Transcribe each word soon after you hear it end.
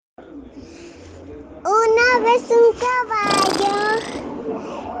vez un caballo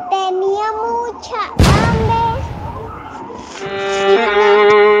tenía mucha hambre.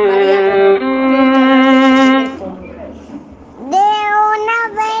 De una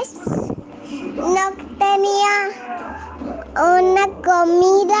vez no tenía una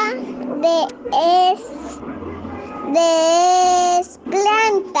comida de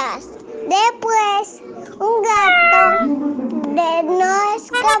plantas. Después un gato no es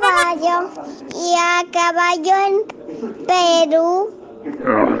caballo y a caballo en Perú,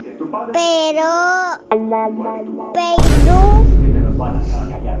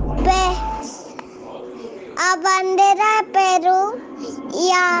 a bandera de Perú y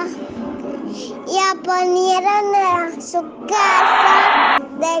a ponieron a su casa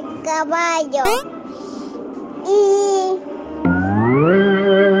de caballo y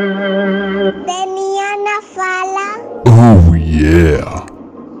tenía una fala. Oh yeah.